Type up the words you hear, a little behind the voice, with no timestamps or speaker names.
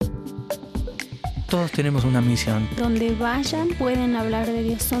Todos tenemos una misión. Donde vayan pueden hablar de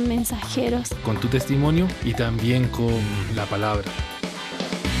Dios, son mensajeros. Con tu testimonio y también con la palabra.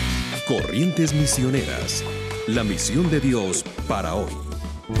 Corrientes Misioneras, la misión de Dios para hoy.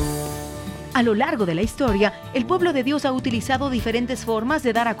 A lo largo de la historia, el pueblo de Dios ha utilizado diferentes formas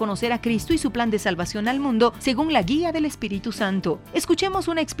de dar a conocer a Cristo y su plan de salvación al mundo según la guía del Espíritu Santo. Escuchemos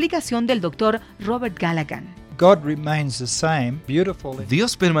una explicación del Dr. Robert Galligan.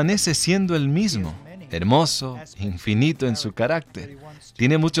 Dios permanece siendo el mismo, hermoso, infinito en su carácter.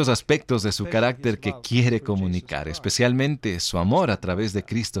 Tiene muchos aspectos de su carácter que quiere comunicar, especialmente su amor a través de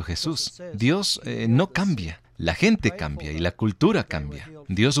Cristo Jesús. Dios no cambia. La gente cambia y la cultura cambia.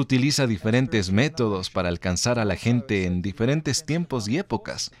 Dios utiliza diferentes métodos para alcanzar a la gente en diferentes tiempos y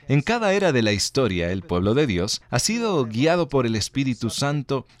épocas. En cada era de la historia, el pueblo de Dios ha sido guiado por el Espíritu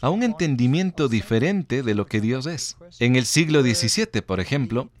Santo a un entendimiento diferente de lo que Dios es. En el siglo XVII, por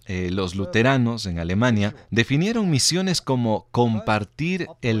ejemplo, los luteranos en Alemania definieron misiones como compartir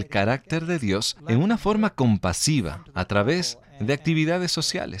el carácter de Dios en una forma compasiva a través de actividades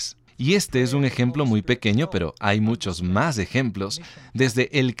sociales. Y este es un ejemplo muy pequeño, pero hay muchos más ejemplos,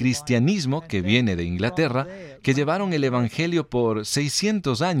 desde el cristianismo que viene de Inglaterra, que llevaron el Evangelio por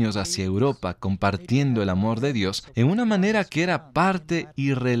 600 años hacia Europa, compartiendo el amor de Dios en una manera que era parte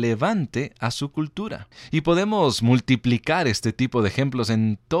irrelevante a su cultura. Y podemos multiplicar este tipo de ejemplos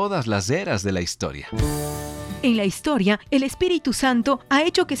en todas las eras de la historia. En la historia, el Espíritu Santo ha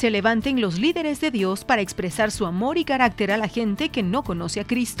hecho que se levanten los líderes de Dios para expresar su amor y carácter a la gente que no conoce a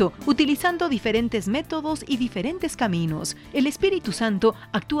Cristo, utilizando diferentes métodos y diferentes caminos. El Espíritu Santo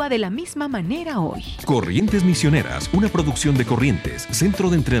actúa de la misma manera hoy. Corrientes Misioneras, una producción de Corrientes, Centro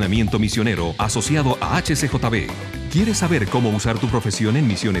de Entrenamiento Misionero asociado a HCJB. ¿Quieres saber cómo usar tu profesión en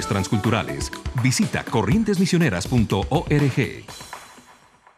misiones transculturales? Visita corrientesmisioneras.org.